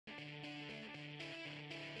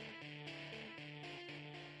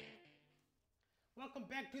Welcome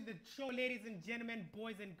back to the show, ladies and gentlemen,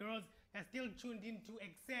 boys and girls. You're still tuned in to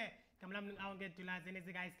Ekse. And as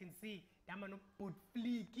you guys can see,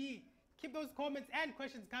 keep those comments and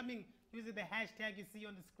questions coming using the hashtag you see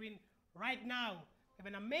on the screen right now. We have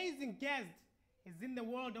an amazing guest. He's in the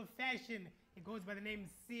world of fashion. He goes by the name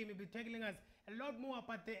Sim. He'll be telling us a lot more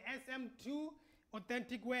about the Sm2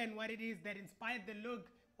 Authentic Wear and what it is that inspired the look.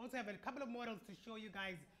 Also have a couple of models to show you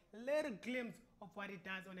guys a little glimpse of what it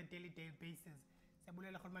does on a daily basis.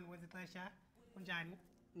 Siyabulela khulumani kwezixesha kunjani?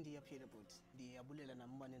 Ndiyaphila bhuti. Ndiyabulela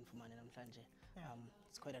nambane nifumane namhlanje.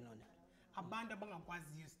 It's quite an honor. Abantu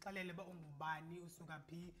abangakwaziyo sixelele ba ungubani usuka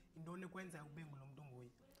phi intoni kwenza ube ngulo muntu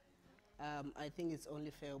nguye. I think it's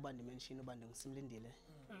only fair uba ndimention uba ndinguSimlindile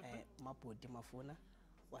Mafuna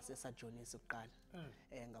wasesajonisi ukuqala.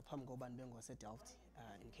 Ngaphambi kokuba ndibe ngwaseDelft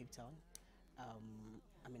in Cape Town.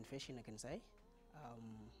 I'm in fashion, I can say.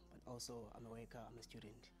 But also I'm a worker, I'm a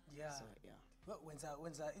student. Yeah. So yeah. Well, when's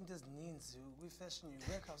into needs we fashion, you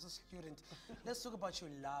work as a student. Let's talk about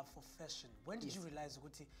your love for fashion. When did you realize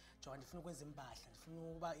ukuthi John ndifuna ukwenza impahla, ndifuna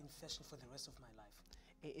ukuba in fashion for the rest of my life?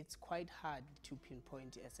 It's quite hard to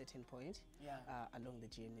pinpoint a certain point along the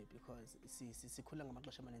journey because sikhula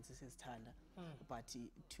ngamaxesha amaninzi sisithanda, but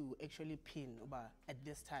to actually pin uba at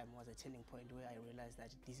this time was a turning point where I realized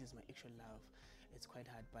that this is my actual love. It's quite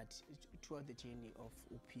hard, but throughout the journey of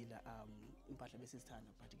uphila impahla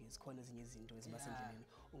besizithanda, but ke zikhona ezinye izinto ezibasendleleni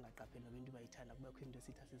ungaqapheli noba into bayithanda kubekho into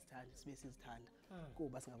esithi asizithanda sibe sizithanda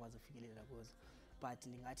kuba singakwazi ukufikelela kuzo. But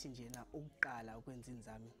ndingathi njena ukuqala ukwenza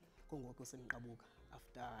inzami kungoku sengiqabuka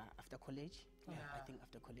after college. I think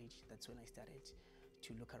after college that's when I started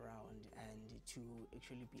to look around and to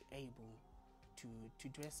actually be able to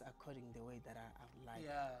dress according the way that I like.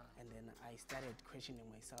 And then I started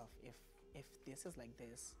questioning myself, if this is like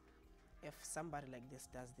this, if somebody like this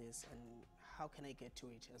does this, and how can I get to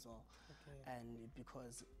it as well? And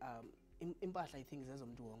because impahla I think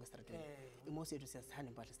zezomuntu wonke estradweni. Most yethu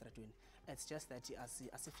siyazithanda impahla estradweni. It's just that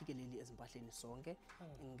asifikeleli ezimpahleni sonke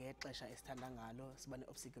ngexesha esithanda ngalo, sibane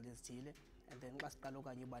obstacles ezithile, and then xa siqala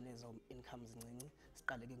okanye uba nezo incomes encinci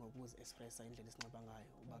siqale ke ngokuzi expressa indlela esinxiba ngayo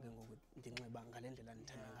uba ke ngoku ndinxiba ngale ndlela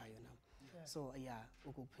ndithanda ngayo nam. So yeah,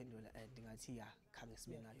 ukuphendula ndingathi khange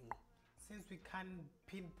sibe nayo ngqo. Since we can't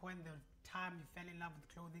pinpoint the time you fell in love with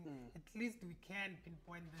clothing, at least we can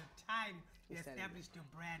pinpoint the time you established your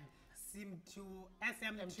brand, Sm2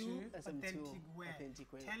 Authentic Wear.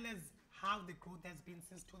 Tell us how the growth has been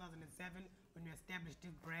since 2007 when you established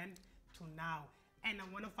this brand to now. And I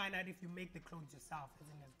want to find out if you make the clothes yourself as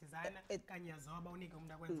a designer.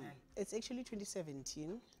 It's actually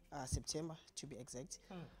 2017, September to be exact.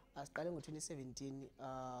 Starting with 2017,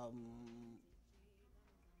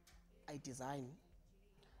 I design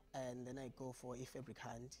and then I go for a fabric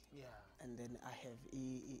hand, and then I have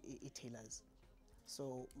tailors.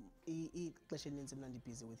 So ixesha elinintsi mna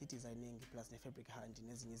busy with designing plus the fabric hand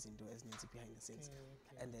nezinye izinto ezininzi behind the scenes,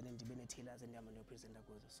 and then ndibe ne-tailors endihamba ndiyopresenta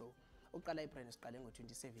kuzo. So uqala ibrand siqale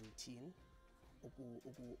ngo-2017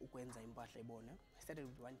 ukwenza impahla ibona. I started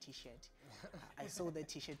with one t-shirt. I sold that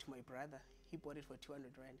t-shirt to my brother. He bought it for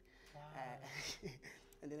 200 rand.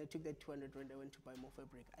 And then I took that 200 rand, I went to buy more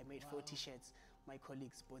fabric. I made 4 t-shirts. My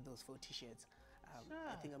colleagues bought those 4 t-shirts.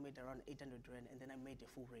 I think I made around 800 rand, and then I made a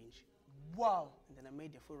full range. Wow! And then I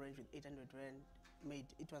made a full range with 800 rand.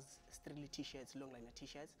 It was strictly t-shirts, long liner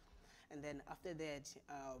t-shirts. And then after that,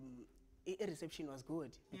 reception was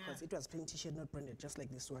good because it was plain t-shirt, not branded, just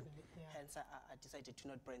like this one. Hence, I decided to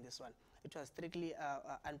not brand this one. It was strictly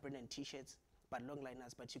unbranded t-shirts, but long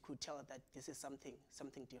liners. But you could tell that this is something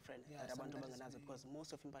different. Because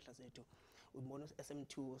most of impahla zethu,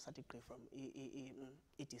 Sm2 started from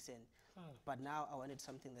descent. But now I wanted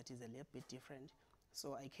something that is a little bit different.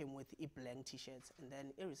 So I came with blank t-shirts, and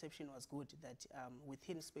then reception was good. That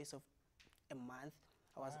within space of a month,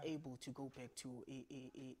 I was able to go back to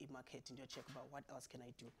a market and check about what else can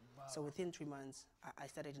I do. So within 3 months, I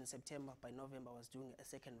started in September. By November, I was doing a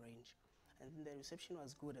second range. And then the reception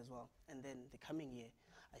was good as well. And then the coming year,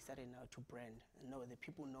 I started now to brand. And now the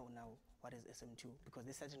people know now what is Sm2, because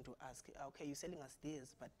they're starting to ask, okay, you're selling us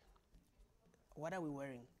this, but what are we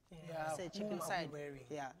wearing? Say check inside.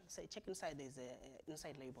 Say check inside, there's an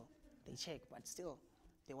inside label. They check, but still,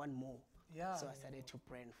 they want more. So I started to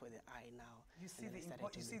brand for the eye now. You see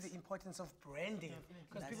the importance of branding,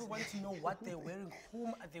 because people want to know what they're wearing,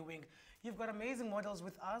 whom are they wearing. You've got amazing models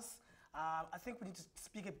with us. I think we need to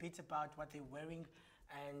speak a bit about what they're wearing,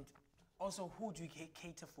 and also who do you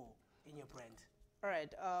cater for in your brand? All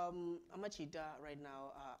right, Amachita right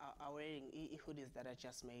now are wearing hoodies that I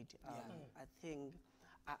just made. I think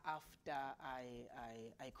after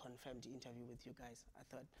I confirmed the interview with you guys, I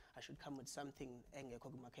thought I should come with something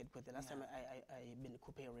engekho market, because the last time I been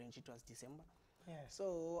coupe range, it was December. Yeah.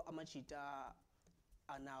 So amachita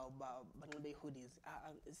are now bangabe hoodies.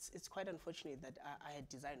 It's quite unfortunate that I had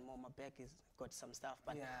designed more. My back is got some stuff,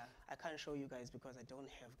 but I can't show you guys because I don't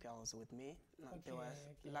have girls with me. No, there was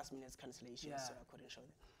last minute cancellation, so I couldn't show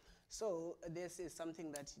them. So this is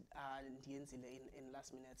something that in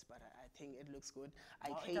last minutes, but I think it looks good.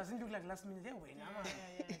 It doesn't look like last minute anyway.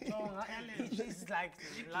 It's like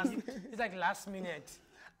last minute.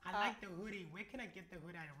 I like the hoodie. Where can I get the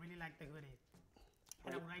hoodie? I really like the hoodie.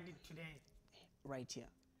 And I'm writing it today. Right here.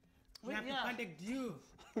 We have to contact you.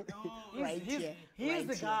 He's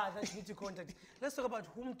the guy that you need to contact. Let's talk about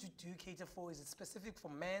whom do you cater for. Is it specific for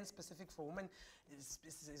men, specific for women? Is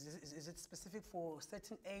it specific for a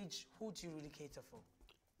certain age? Who do you really cater for?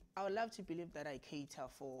 I would love to believe that I cater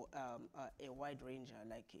for a wide range,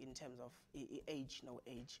 like in terms of age, no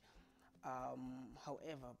age.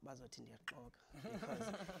 However, because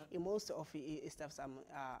in most of the stuff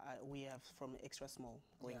we have from extra small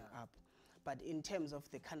going up. But in terms of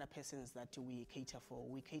the kind of persons that we cater for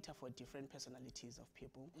different personalities of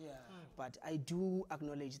people. Yeah. But I do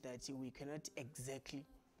acknowledge that we cannot exactly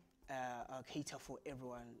cater for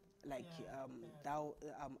everyone. Like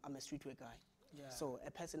I'm a streetwear guy. Yeah. So a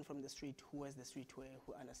person from the street who has the streetwear,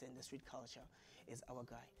 who understands the street culture, is our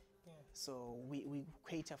guy. Yeah. So we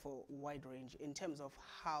cater for a wide range. In terms of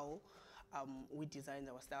how we design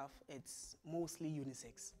our stuff, it's mostly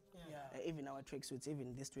unisex. Even our tracksuits,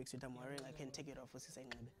 even this tracksuit I'm wearing, I can take it off.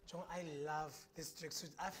 John, I love this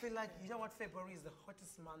tracksuit. I feel like, you know what, February is the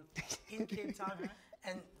hottest month in Cape Town,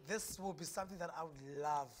 and this will be something that I would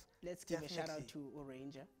love. Let's give a shout out to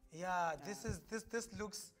Oranger. Yeah, this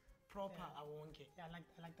looks proper. I won't get. Yeah, I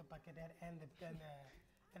like the bucket hat and the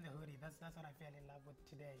hoodie. That's what I fell in love with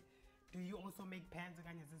today. Do you also make pants and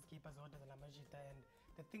the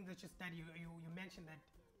things that you study? You mentioned that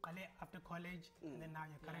after college, and then now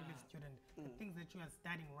you're currently a student. The things that you are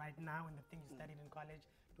studying right now and the things you studied in college,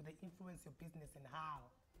 do they influence your business, and how?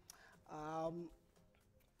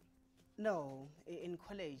 No, in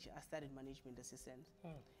college I studied management assistant,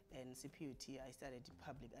 and CPUT I studied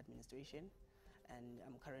public administration, and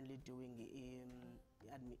I'm currently doing in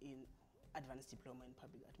advanced diploma in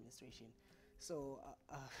public administration. So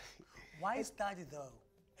why study though?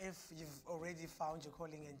 If you've already found your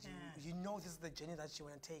calling and you know this is the journey that you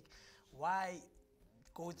want to take, why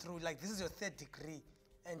go through, like, this is your 3rd degree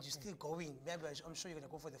and you're still going? Maybe I'm sure you're going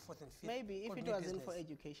to go for the 4th and 5th. Maybe if it wasn't for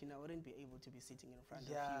education, I wouldn't be able to be sitting in front of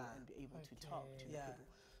you and be able to talk to people.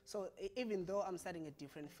 So even though I'm studying a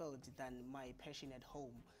different field than my passion at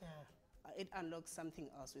home, it unlocks something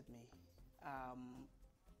else with me.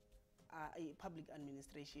 Public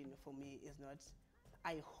administration for me is not...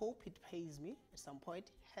 I hope it pays me at some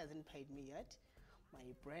point. Hasn't paid me yet.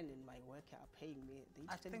 My brand and my work are paying me.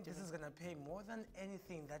 I think this is going to pay more than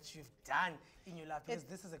anything that you've done in your life, because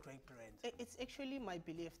this is a great brand. It's actually my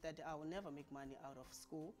belief that I will never make money out of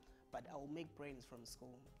school, but I will make brains from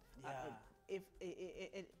school. If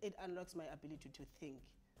it unlocks my ability to think,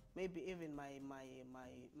 maybe even my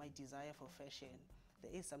desire for fashion,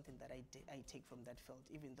 there is something that I take from that field,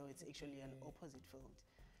 even though it's actually an opposite field.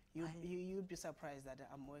 You'd be surprised that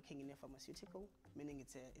I'm working in a pharmaceutical, meaning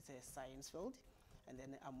it's a science field, and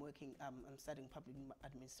then I'm studying public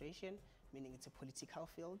administration, meaning it's a political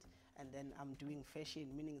field, and then I'm doing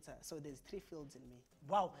fashion, meaning so there's 3 fields in me.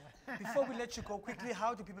 Wow. Before we let you go, quickly,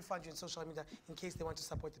 how do people find you on social media in case they want to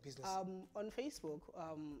support the business? On Facebook,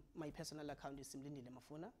 my personal account is Simlindile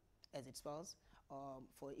Mafuna, as it spells.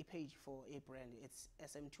 For a page, for a brand, it's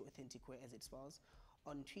Sm2 Authentic Wear, as it spells.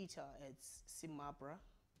 On Twitter, it's Simabra.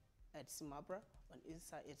 At Simabra. On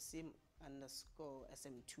Insta, it's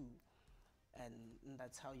Sim_SM2, and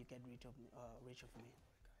that's how you get rid of me.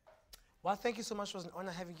 Well, thank you so much. It was an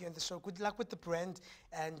honor having you on the show. Good luck with the brand,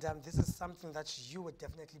 and this is something that you were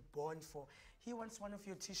definitely born for. He wants one of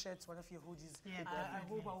your T-shirts, one of your hoodies. Yeah, I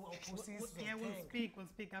hope we'll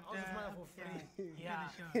speak after. For free.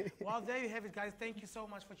 Well, there you have it, guys. Thank you so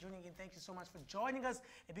much for tuning in. Thank you so much for joining us.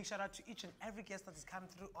 A big shout out to each and every guest that has come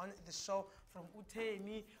through on the show, from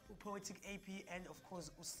Utemi, Poetic AP, and of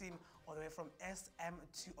course Usim, all the way from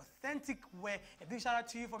Sm2 Authentic Wear. A big shout out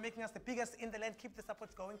to you for making us the biggest in the land. Keep the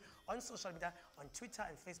support going on social media, on Twitter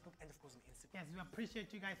and Facebook, and of course on Instagram. Yes, we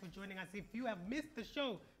appreciate you guys for joining us. If you have missed the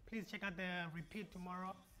show, please check out the repeat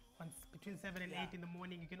tomorrow between 7 and 8 in the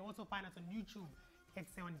morning. You can also find us on YouTube,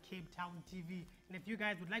 Ekse on Cape Town TV. And if you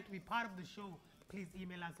guys would like to be part of the show, please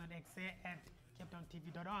email us on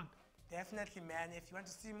ekse@capetowntv.org. Definitely, man. If you want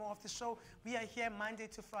to see more of the show, we are here Monday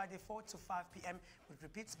to Friday, 4 to 5 p.m. with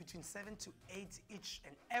repeats between 7 to 8 each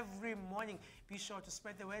and every morning. Be sure to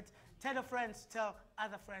spread the word. Tell your friends, tell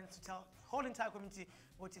other friends, to tell the whole entire community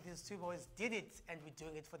what these two boys did it, and we're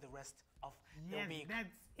doing it for the rest of the week. That's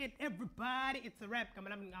it, everybody. It's a wrap. Come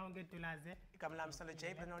on, I'm going to Laze. I'm Sala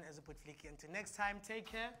J, but known as a Putliki. Until next time,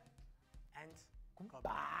 take care and goodbye.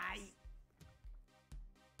 Bye.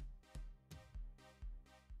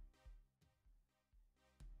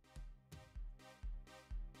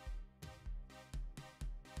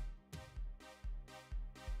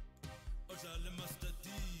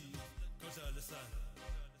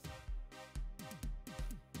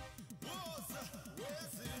 Woza,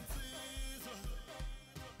 where's it?